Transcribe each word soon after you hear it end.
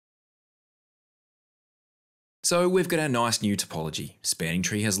So we've got our nice new topology. Spanning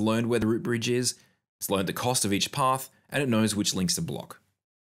tree has learned where the root bridge is, it's learned the cost of each path, and it knows which links to block.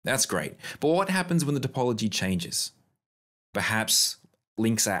 That's great, but what happens when the topology changes? Perhaps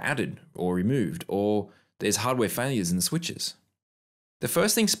links are added or removed, or there's hardware failures in the switches. The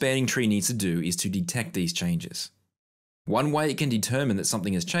first thing spanning tree needs to do is to detect these changes. One way it can determine that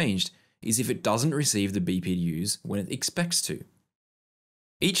something has changed is if it doesn't receive the BPDUs when it expects to.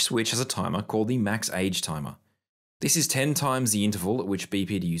 Each switch has a timer called the max age timer. This is 10 times the interval at which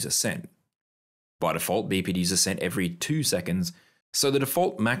BPDUs are sent. By default, BPDUs are sent every 2 seconds, so the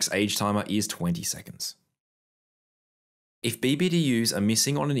default max age timer is 20 seconds. If BPDUs are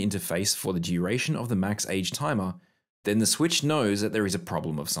missing on an interface for the duration of the max age timer, then the switch knows that there is a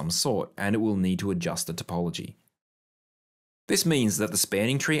problem of some sort and it will need to adjust the topology. This means that the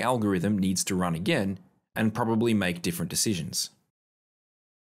spanning tree algorithm needs to run again and probably make different decisions.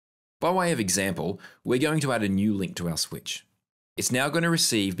 By way of example, we're going to add a new link to our switch. It's now going to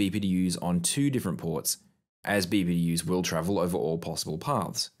receive BPDUs on 2 different ports, as BPDUs will travel over all possible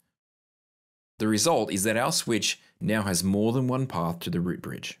paths. The result is that our switch now has more than one path to the root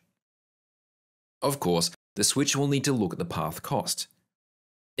bridge. Of course, the switch will need to look at the path cost.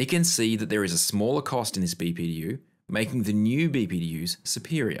 It can see that there is a smaller cost in this BPDU, making the new BPDUs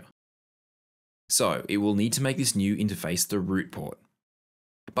superior. So it will need to make this new interface the root port.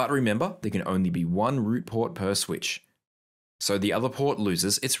 But remember, there can only be one root port per switch, so the other port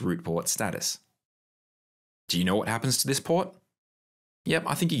loses its root port status. Do you know what happens to this port? Yep,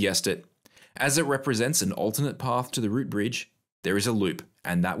 I think you guessed it. As it represents an alternate path to the root bridge, there is a loop,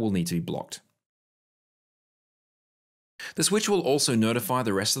 and that will need to be blocked. The switch will also notify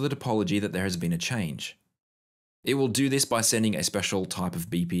the rest of the topology that there has been a change. It will do this by sending a special type of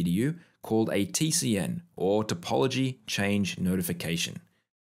BPDU called a TCN, or Topology Change Notification.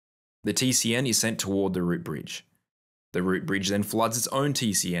 The TCN is sent toward the root bridge. The root bridge then floods its own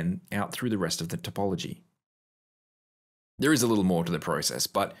TCN out through the rest of the topology. There is a little more to the process,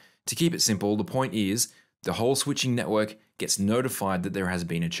 but to keep it simple, the point is the whole switching network gets notified that there has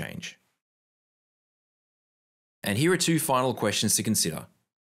been a change. And here are 2 final questions to consider.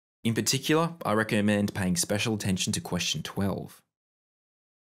 In particular, I recommend paying special attention to question 12.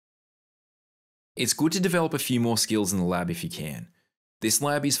 It's good to develop a few more skills in the lab if you can. This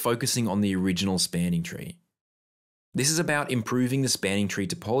lab is focusing on the original spanning tree. This is about improving the spanning tree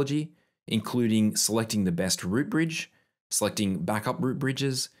topology, including selecting the best root bridge, selecting backup root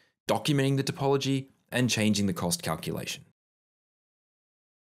bridges, documenting the topology, and changing the cost calculation.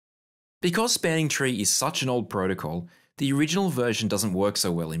 Because spanning tree is such an old protocol, the original version doesn't work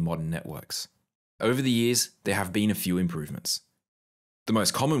so well in modern networks. Over the years, there have been a few improvements. The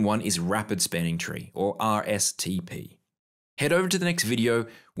most common one is rapid spanning tree, or RSTP. Head over to the next video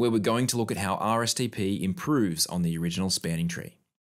where we're going to look at how RSTP improves on the original spanning tree.